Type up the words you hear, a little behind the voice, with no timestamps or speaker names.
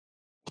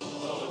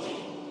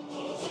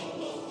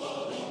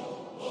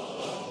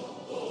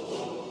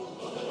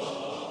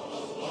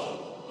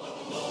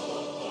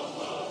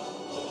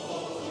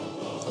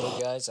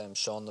guys, I'm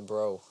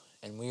Shawnthebro,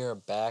 and we are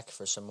back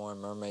for some more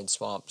Mermaid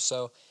Swamp.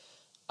 So,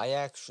 I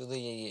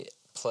actually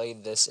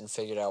played this and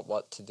figured out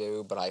what to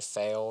do, but I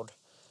failed.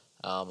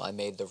 I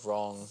made the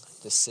wrong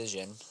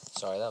decision.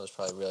 Sorry, that was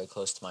probably really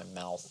close to my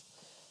mouth,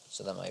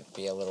 so that might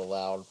be a little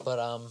loud.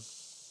 But,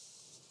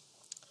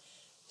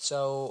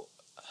 so,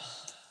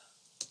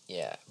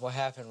 yeah, what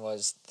happened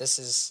was,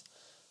 this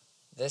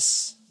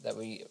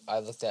that I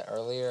looked at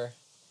earlier.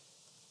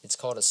 It's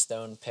called a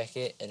stone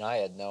picket, and I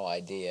had no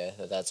idea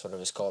that that's what it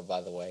was called, by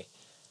the way.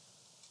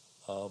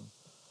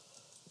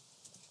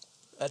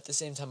 At the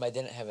same time, I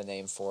didn't have a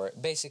name for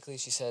it. Basically,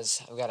 she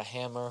says, I've got a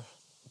hammer,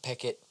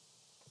 picket,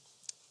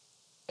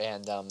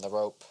 and the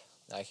rope.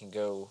 I can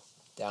go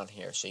down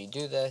here. So you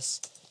do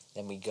this,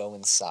 then we go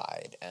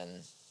inside,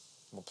 and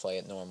we'll play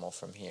it normal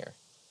from here.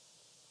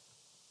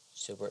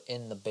 So we're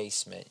in the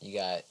basement. You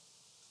got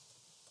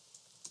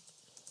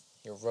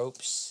your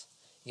ropes,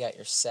 you got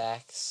your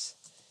sacks,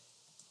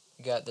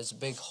 you got this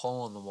big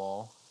hole in the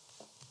wall.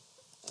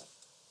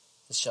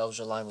 The shelves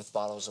are lined with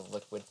bottles of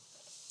liquid.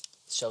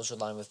 Shelves are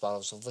lined with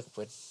bottles of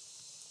liquid.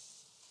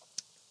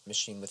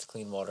 Machine with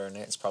clean water in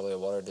it. It's probably a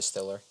water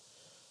distiller.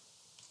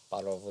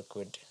 Bottle of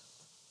liquid.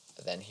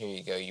 And then here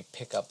you go. You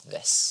pick up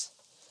this.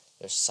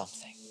 There's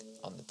something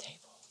on the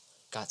table.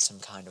 Got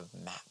some kind of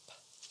map.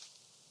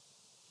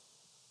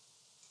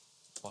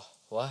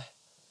 What?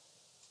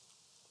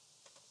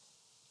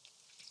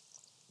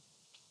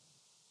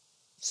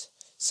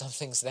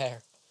 Something's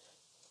there.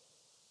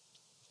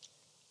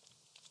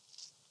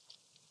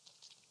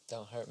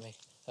 Don't hurt me.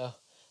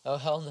 Oh,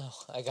 hell no.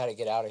 I gotta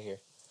get out of here.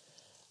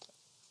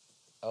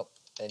 Oh,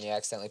 then you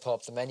accidentally pull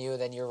up the menu,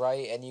 then you're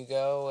right, and you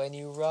go, and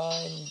you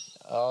run.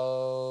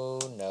 Oh,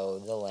 no,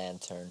 the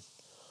lantern.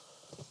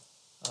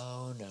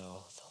 Oh, no, the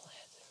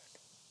lantern.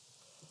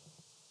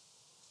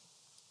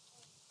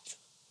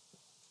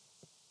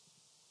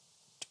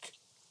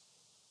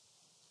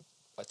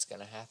 What's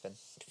gonna happen?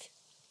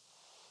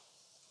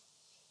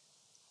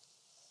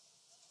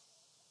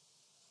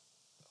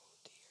 Oh,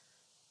 dear.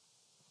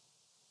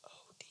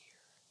 Oh, dear.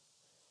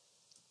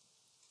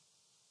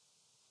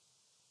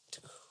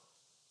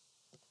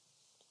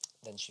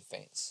 Then she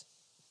faints.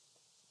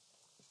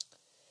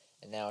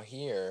 And now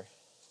here,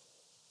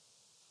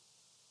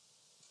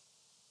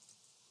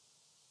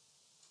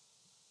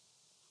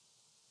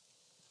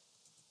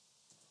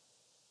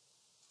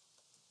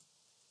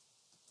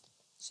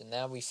 so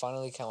now we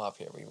finally come up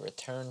here. We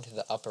return to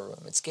the upper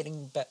room. It's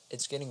getting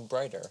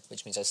brighter,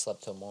 which means I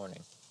slept till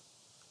morning.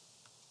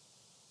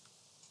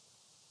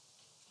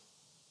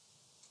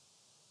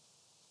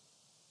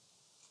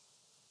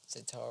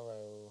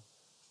 Seitaro.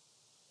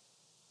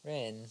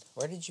 Rin,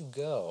 where did you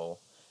go?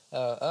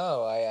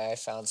 I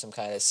found some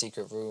kind of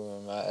secret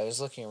room. I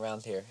was looking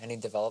around here. Any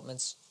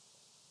developments?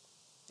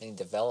 Any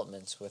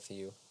developments with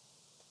you?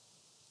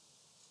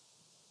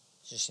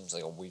 It just seems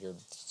like a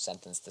weird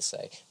sentence to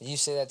say. Did you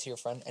say that to your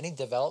friend? Any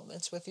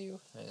developments with you?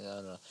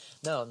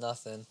 No,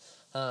 nothing.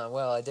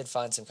 Well, I did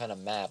find some kind of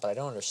map, but I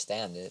don't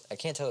understand it. I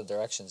can't tell the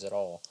directions at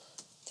all.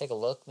 Take a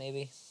look,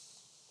 maybe?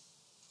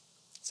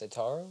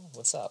 Seitaro?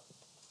 What's up?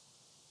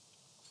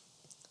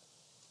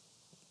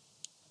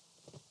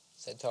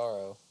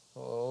 Seitaro,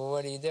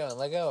 what are you doing?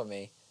 Let go of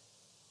me.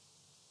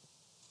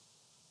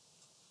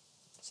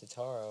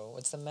 Seitaro,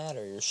 what's the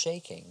matter? You're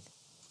shaking.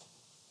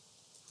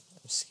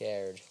 I'm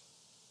scared.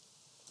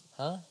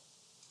 Huh?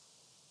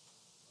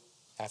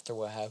 After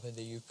what happened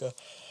to Yuka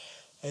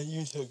and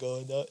Yuta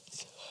going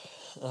nuts.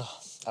 Ugh,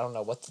 I don't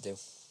know what to do.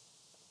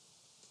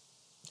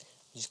 I'm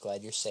just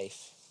glad you're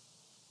safe.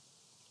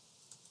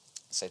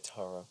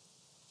 Seitaro,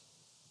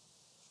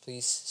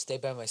 please stay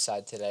by my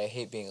side today. I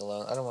hate being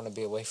alone. I don't want to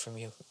be away from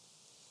you.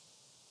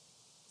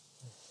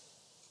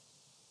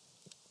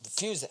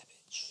 Defuse that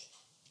bitch.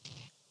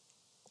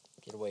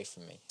 Get away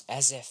from me.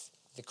 As if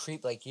the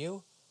creep like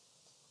you.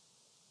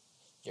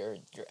 You're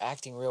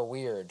acting real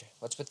weird.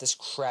 What's with this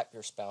crap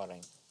you're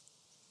spouting?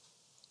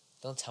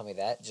 Don't tell me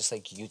that, just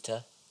like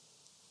Yuta.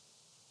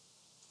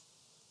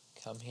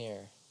 Come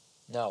here.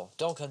 No,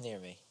 don't come near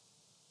me.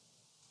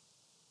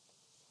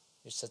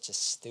 You're such a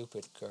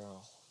stupid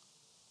girl.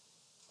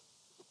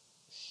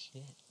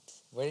 Shit.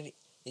 Where did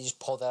he just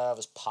pulled that out of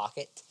his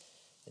pocket?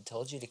 I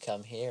told you to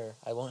come here.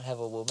 I won't have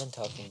a woman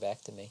talking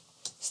back to me.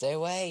 Stay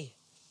away!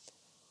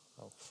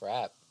 Oh,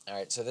 crap.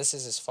 Alright, so this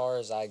is as far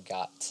as I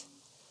got.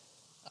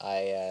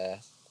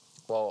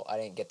 Well, I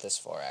didn't get this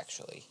far,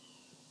 actually.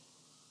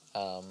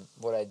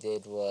 What I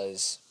did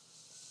was,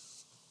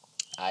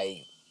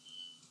 I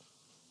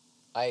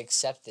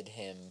accepted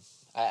him.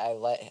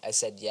 I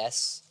said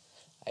yes.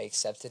 I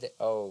accepted it.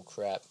 Oh,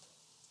 crap.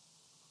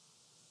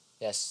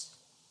 Yes.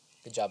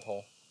 Good job,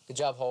 Hole. Good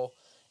job, Hole.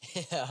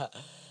 Yeah.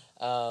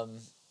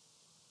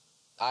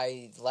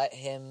 I let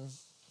him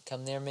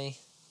come near me,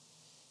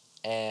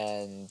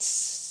 and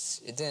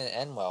it didn't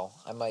end well.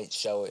 I might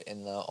show it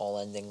in the all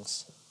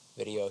endings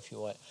video if you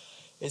want.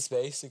 It's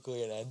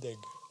basically an ending.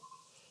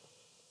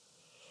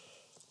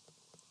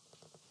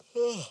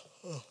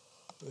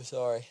 I'm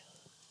sorry.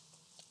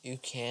 You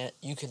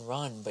can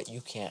run, but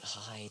you can't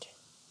hide.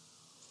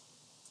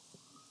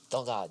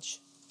 Don't dodge.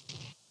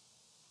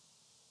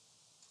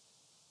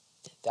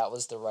 That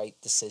was the right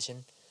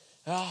decision.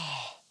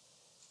 Ah.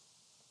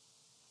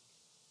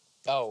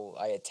 Oh,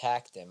 I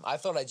attacked him. I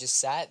thought I just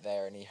sat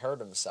there and he hurt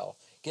himself.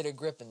 Get a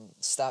grip and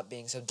stop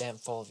being so damn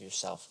full of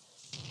yourself.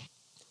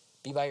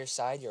 Be by your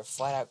side, you're a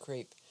flat-out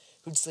creep.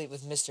 Who'd sleep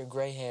with Mr.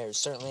 Gray Hairs?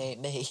 Certainly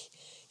ain't me.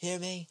 Hear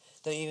me?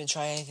 Don't you even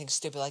try anything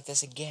stupid like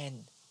this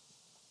again.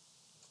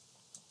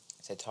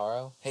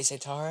 Seitaro? Hey,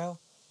 Seitaro?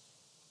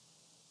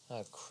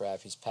 Oh,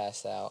 crap, he's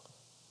passed out.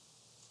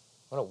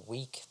 What a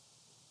weak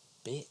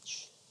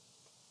bitch.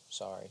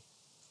 Sorry.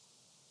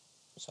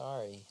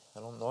 Sorry. I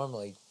don't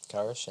normally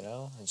curse, you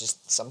know? It's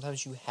just,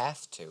 sometimes you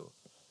have to.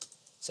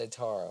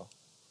 Seitaro.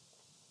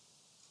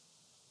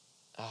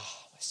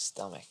 Ah, my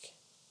stomach.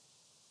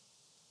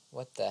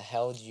 What the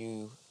hell do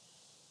you...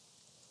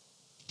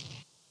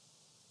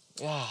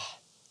 Ah,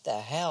 the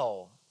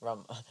hell?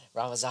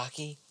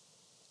 Ramazaki?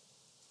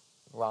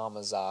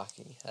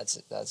 Ramazaki.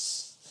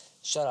 That's...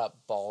 Shut up,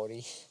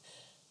 Baldy.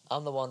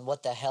 I'm the one,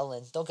 what the hell,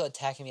 and don't go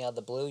attacking me out of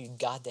the blue, you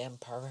goddamn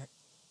pervert.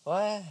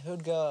 What?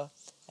 Who'd go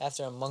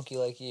after a monkey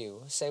like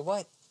you? Say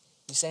what?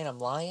 You saying I'm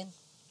lying?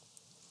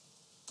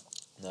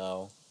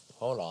 No.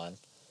 Hold on.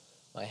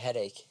 My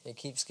headache, it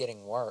keeps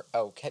getting worse.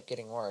 Oh, kept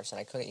getting worse, and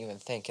I couldn't even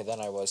think, and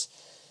then I was...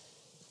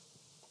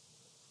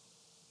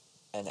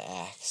 An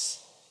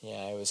axe.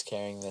 Yeah, I was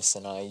carrying this,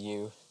 and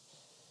you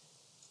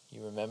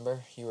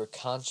remember? You were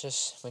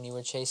conscious when you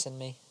were chasing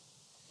me?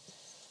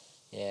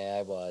 Yeah,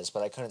 I was,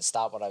 but I couldn't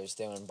stop what I was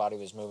doing. Body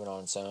was moving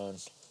on its own.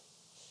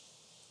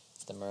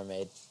 The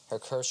mermaid. Her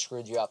curse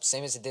screwed you up,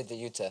 same as it did to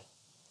Yuta. You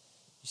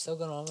still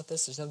going on with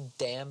this? There's no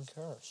damn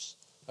curse.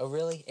 Oh,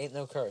 really? Ain't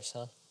no curse,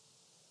 huh?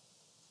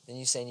 Then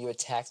you saying you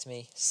attacked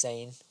me?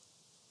 Sane.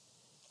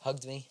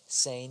 Hugged me?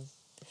 Sane.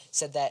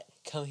 Said that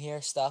come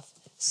here stuff?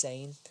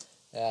 Sane.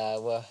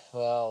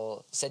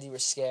 Well, said you were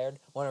scared?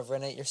 Want to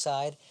run at your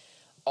side?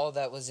 All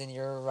that was in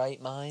your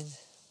right mind?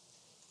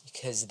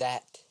 Because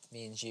that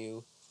means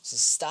you... So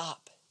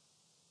stop!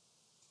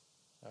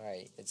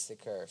 Alright, it's the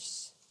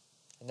curse.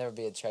 I'd never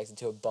be attracted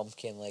to a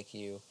bumpkin like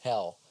you.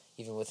 Hell,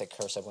 even with a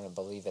curse, I wouldn't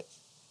believe it.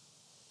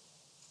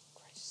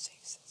 Christ's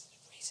sakes, that's the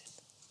reason.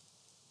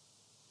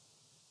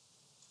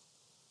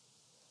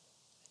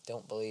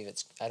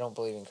 I don't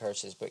believe in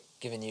curses, but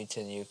given you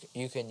and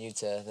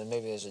Yuta, then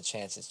maybe there's a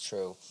chance it's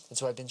true.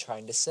 That's what I've been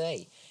trying to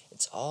say.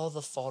 It's all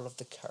the fault of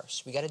the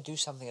curse. We gotta do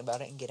something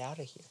about it and get out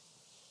of here.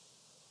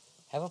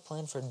 Have a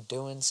plan for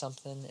doing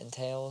something in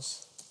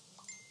Tails?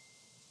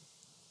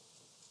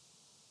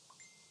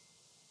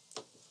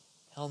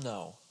 Hell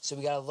no. So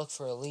we gotta look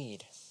for a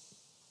lead.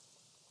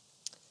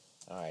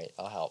 Alright,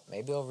 I'll help.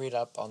 Maybe I'll read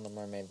up on the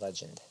mermaid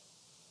legend.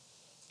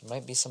 There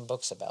might be some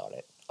books about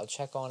it. I'll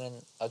check on it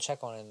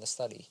in the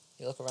study.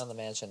 You look around the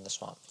mansion in the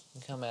swamp. You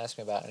can come ask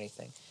me about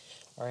anything.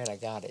 Alright, I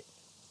got it.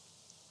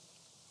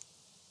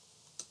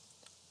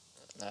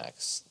 The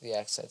axe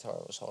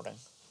Seitaro was holding.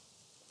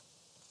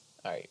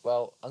 Alright,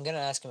 well, I'm gonna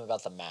ask him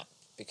about the map.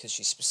 Because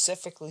she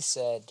specifically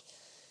said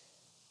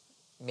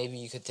maybe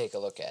you could take a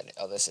look at it.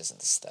 Oh, this isn't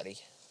the study.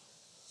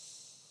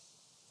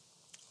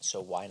 So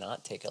why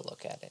not take a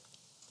look at it?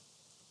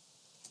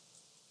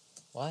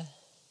 What?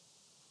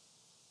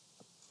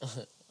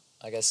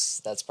 I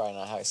guess that's probably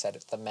not how I said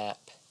it. The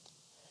map.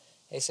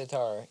 Hey,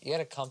 Seitaro, you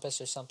got a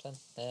compass or something?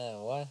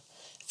 What?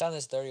 I found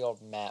this dirty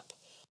old map.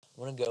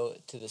 I want to go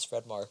to this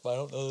red mark, but I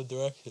don't know the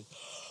direction.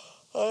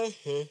 You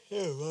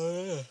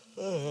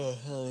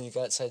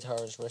got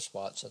Seitaro's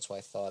wristwatch, that's what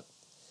I thought.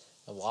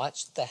 A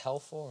watch? What the hell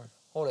for?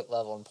 Hold it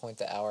level and point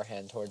the hour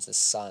hand towards the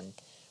sun.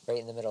 Right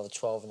in the middle of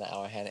 12 and the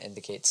hour hand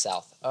indicates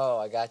south. Oh,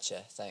 I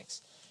gotcha.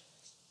 Thanks.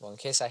 Well, in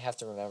case I have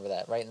to remember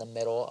that, right in the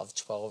middle of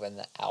 12 and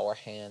the hour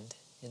hand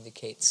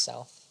indicates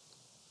south.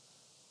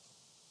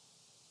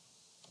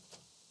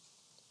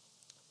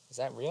 Is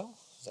that real?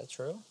 Is that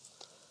true?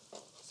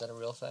 Is that a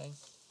real thing?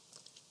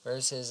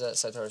 Where's his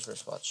Seitaro's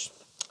wristwatch?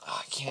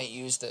 Oh, I can't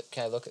use the...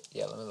 Can I look at...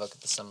 Yeah, let me look at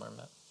the summer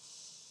map.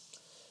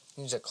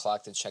 Use a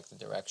clock to check the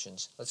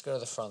directions. Let's go to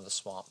the front of the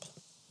swamp.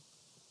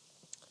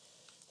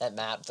 That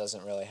map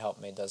doesn't really help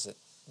me, does it?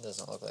 It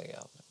doesn't look like it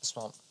helped me. The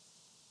swamp.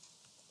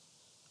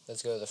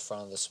 Let's go to the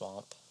front of the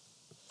swamp.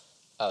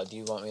 Oh, do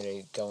you want me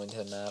to go into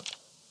the map?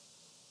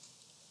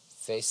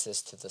 Face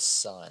this to the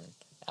sun.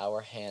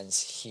 Hour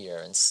hand's here,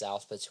 and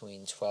south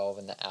between 12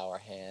 and the hour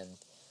hand.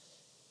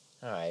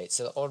 Alright,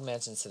 so the old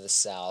mansion's to the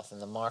south,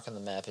 and the mark on the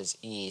map is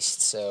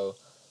east, so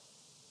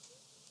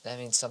that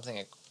means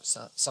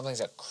something's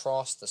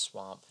across the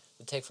swamp.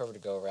 It would take forever to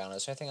go around.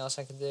 Is there anything else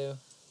I could do?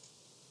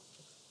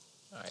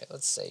 Alright,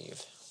 let's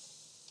save.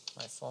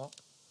 My fault.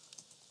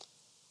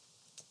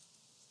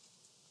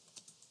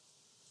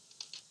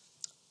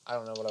 I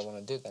don't know what I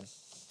want to do then.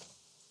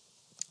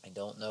 I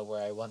don't know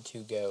where I want to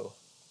go.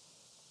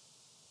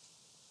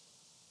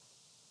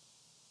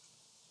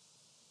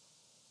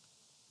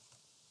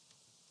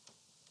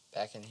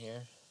 Back in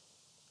here.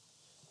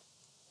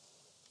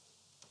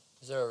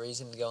 Is there a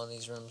reason to go in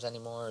these rooms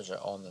anymore, or is it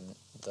all in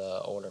the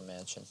older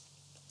mansion?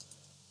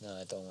 No,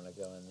 I don't want to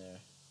go in there.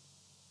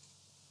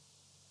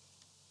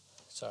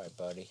 Sorry,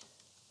 buddy.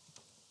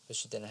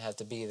 Wish it didn't have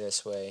to be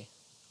this way.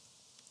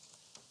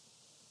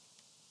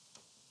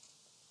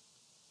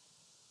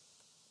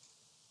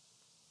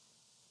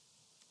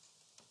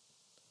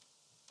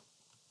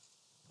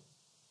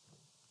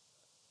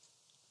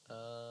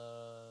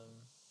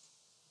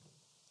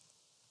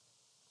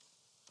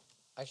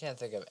 I can't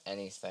think of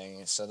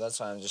anything, so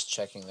that's why I'm just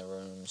checking the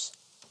rooms.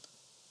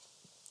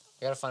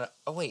 I gotta find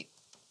oh wait,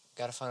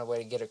 gotta find a way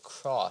to get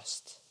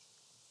across.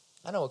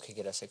 I know what could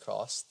get us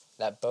across.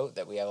 That boat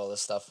that we have all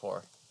this stuff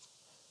for.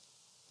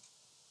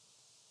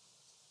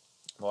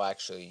 Well,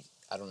 actually,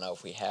 I don't know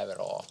if we have it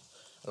all.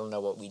 I don't know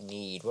what we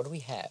need. What do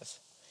we have?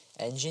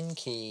 Engine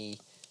key,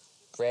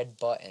 red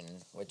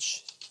button,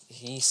 which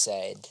he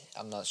said,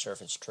 I'm not sure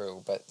if it's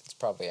true, but it's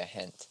probably a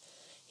hint.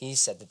 He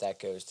said that that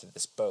goes to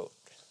this boat.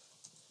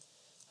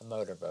 A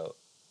motorboat.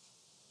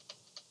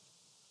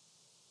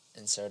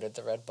 Inserted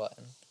the red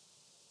button.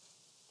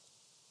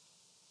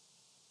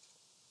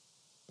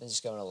 I'm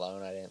just going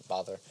alone, I didn't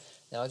bother.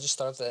 Now I'll just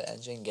start up the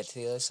engine and get to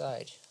the other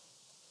side.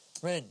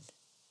 Rin!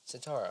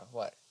 Seitaro,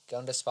 what?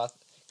 Going to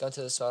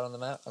the spot on the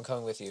map? I'm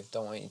coming with you.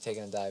 Don't want you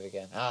taking a dive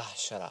again. Ah,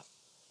 shut up.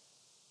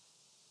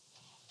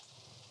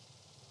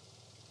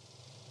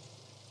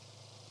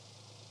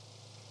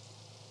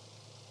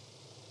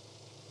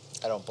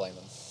 I don't blame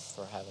him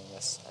for having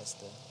this as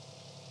the...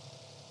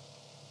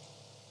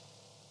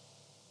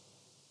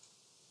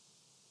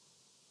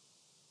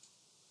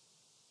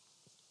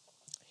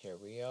 Here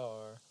we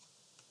are.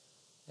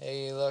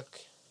 Hey,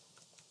 look.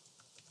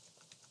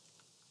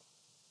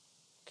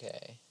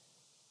 Okay.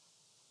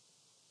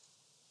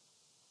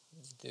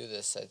 Let's do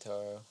this,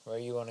 Seitaro. Where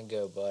you want to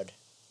go, bud?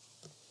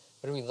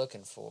 What are we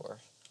looking for?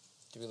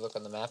 Do we look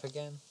on the map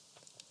again?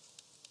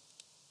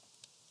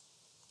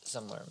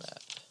 Somewhere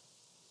map.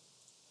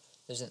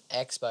 There's an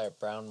X by a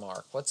brown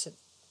mark. What's it?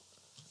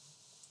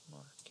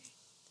 Marking.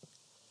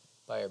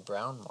 By a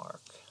brown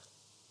mark.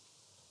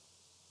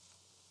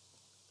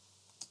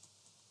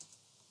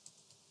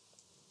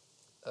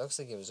 It looks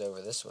like it was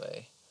over this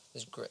way.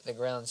 The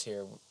ground's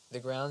here. The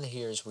ground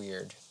here is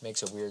weird.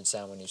 Makes a weird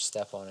sound when you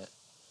step on it.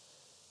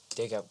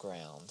 Dig up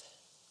ground.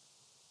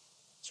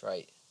 That's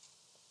right.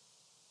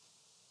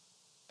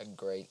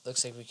 Great.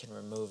 Looks like we can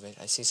remove it.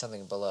 I see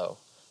something below.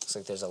 Looks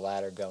like there's a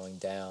ladder going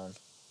down.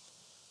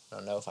 I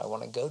don't know if I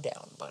want to go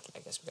down, but I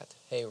guess we got to...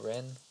 Hey,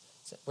 Ren.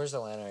 Where's the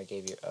lantern I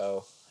gave you?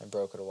 Oh, I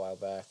broke it a while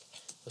back.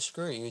 Well,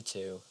 screw you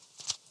two.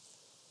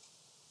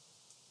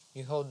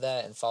 You hold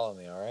that and follow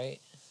me,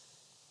 alright?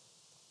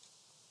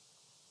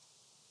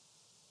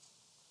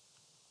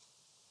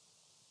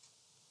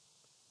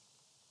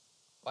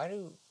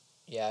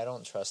 Yeah, I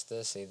don't trust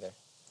this either.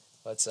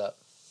 What's up?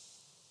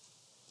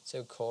 It's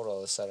so cold all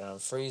of a sudden. I'm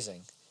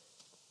freezing.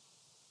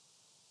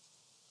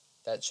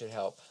 That should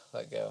help.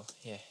 Let go.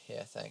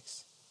 Yeah,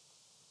 thanks.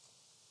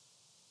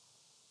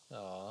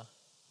 Aw.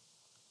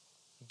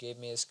 He gave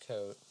me his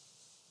coat.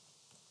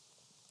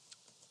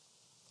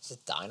 Is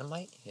it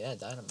dynamite? Yeah,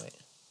 dynamite.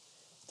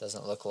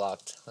 Doesn't look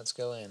locked. Let's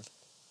go in.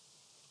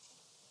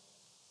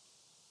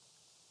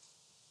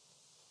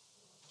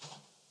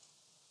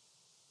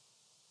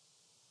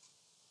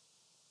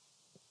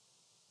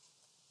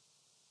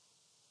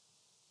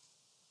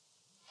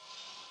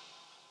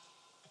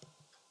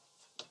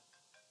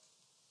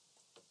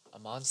 A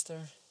monster?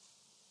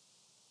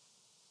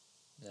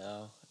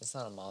 No, it's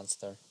not a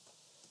monster.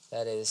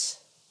 That is...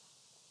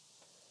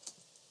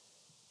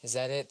 Is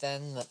that it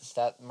then?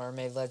 That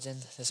mermaid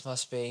legend? This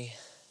must be...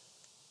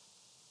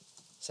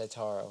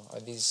 Seitaro. Are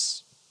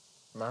these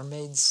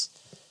mermaids?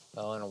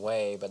 Well, in a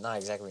way, but not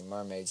exactly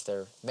mermaids.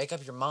 They're... Make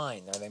up your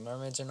mind. Are they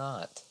mermaids or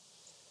not?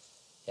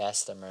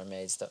 Yes, they're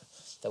mermaids.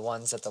 The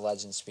ones that the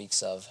legend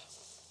speaks of.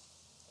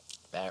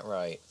 That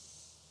right.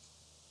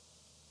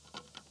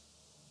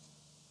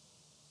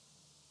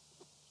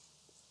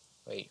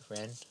 Wait,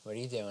 Ren, what are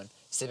you doing?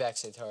 Stay back,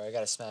 Seitaro. I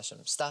gotta smash him.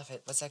 Stop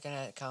it. What's that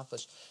gonna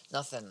accomplish?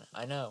 Nothing.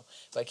 I know.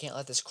 But I can't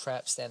let this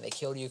crap stand. They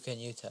killed Yuka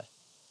and Yuta.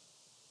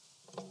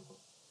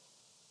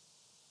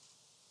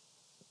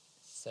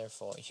 It's their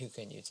fault.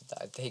 Yuka and Yuta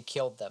died. They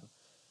killed them.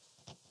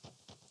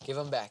 Give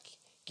them back.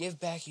 Give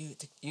back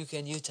Yuka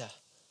and Yuta.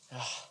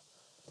 Ugh.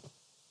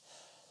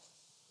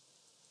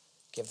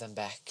 Give them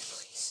back,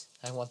 please.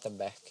 I want them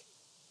back.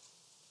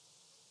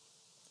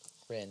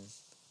 Rin.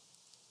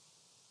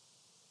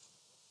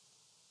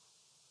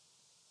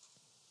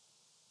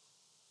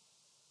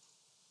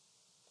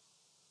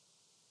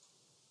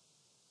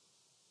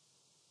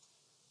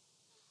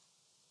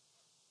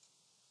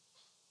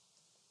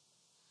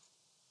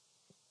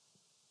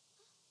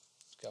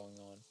 What's going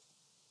on?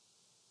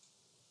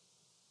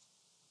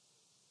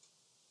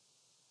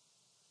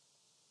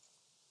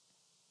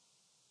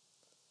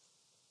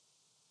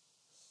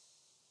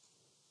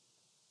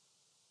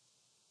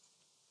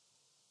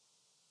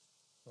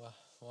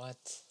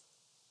 What?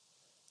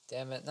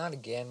 Damn it, not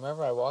again.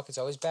 Wherever I walk, it's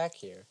always back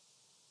here.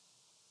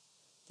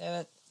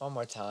 Damn it. One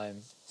more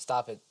time.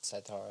 Stop it,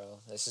 Seitaro.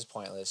 This is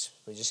pointless.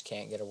 We just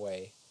can't get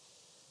away.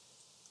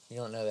 We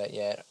don't know that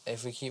yet.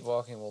 If we keep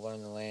walking, we'll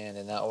learn the land,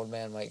 and that old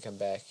man might come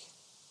back.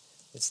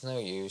 It's no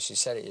use. You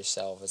said it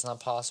yourself. It's not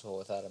possible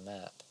without a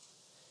map.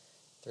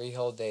 3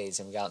 whole days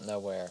and we got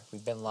nowhere.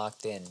 We've been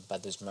locked in by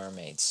those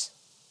mermaids.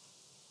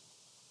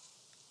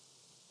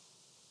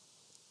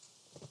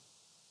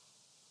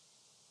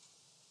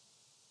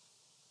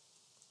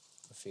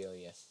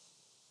 Ophelia.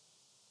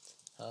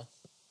 Huh?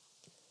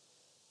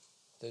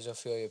 Those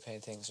Ophelia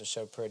paintings are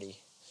so pretty.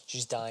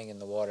 She's dying in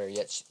the water,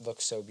 yet she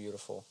looks so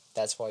beautiful.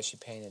 That's why she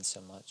painted so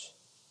much.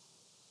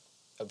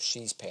 Oh,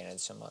 she's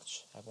painted so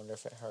much. I wonder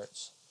if it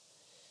hurts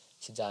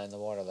to die in the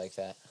water like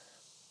that.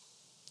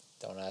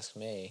 Don't ask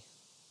me.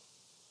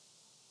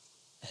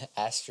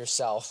 Ask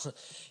yourself.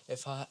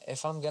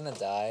 If I'm gonna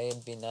die,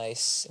 it'd be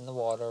nice in the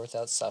water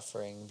without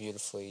suffering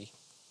beautifully.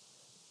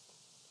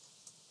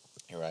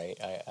 You're right.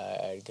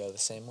 I'd go the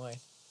same way.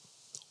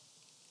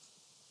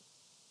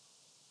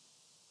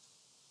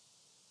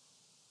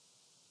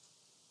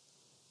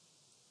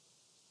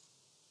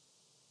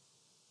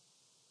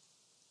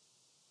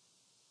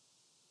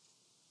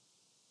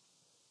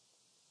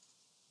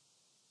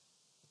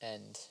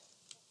 And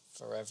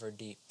forever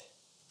deep.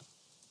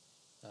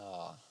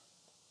 Ah,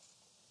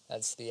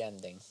 that's the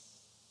ending.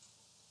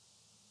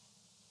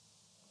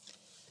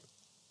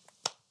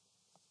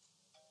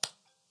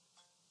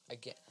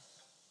 Again.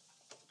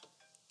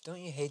 Don't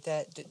you hate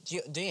that?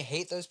 Do you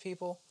hate those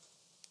people?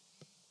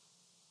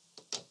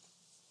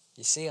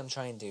 You see, I'm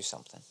trying to do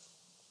something.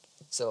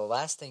 So the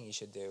last thing you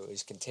should do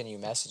is continue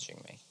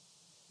messaging me.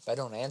 If I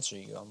don't answer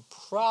you, I'm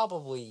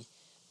probably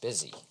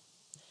busy.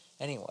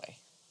 Anyway,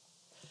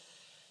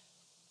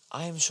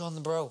 I am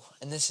Shawnthebro,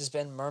 and this has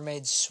been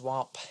Mermaid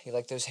Swamp. You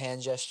like those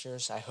hand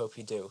gestures? I hope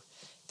you do.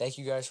 Thank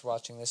you guys for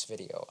watching this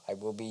video. I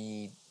will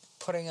be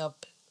putting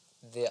up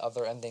the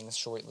other endings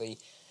shortly,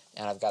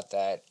 and I've got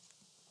that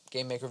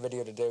Game Maker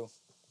video to do.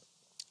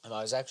 I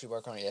was actually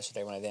working on it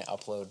yesterday when I didn't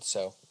upload,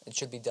 so it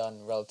should be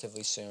done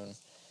relatively soon.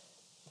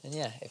 And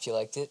yeah, if you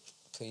liked it,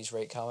 please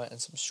rate, comment,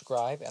 and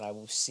subscribe, and I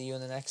will see you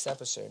in the next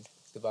episode.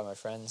 Goodbye, my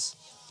friends.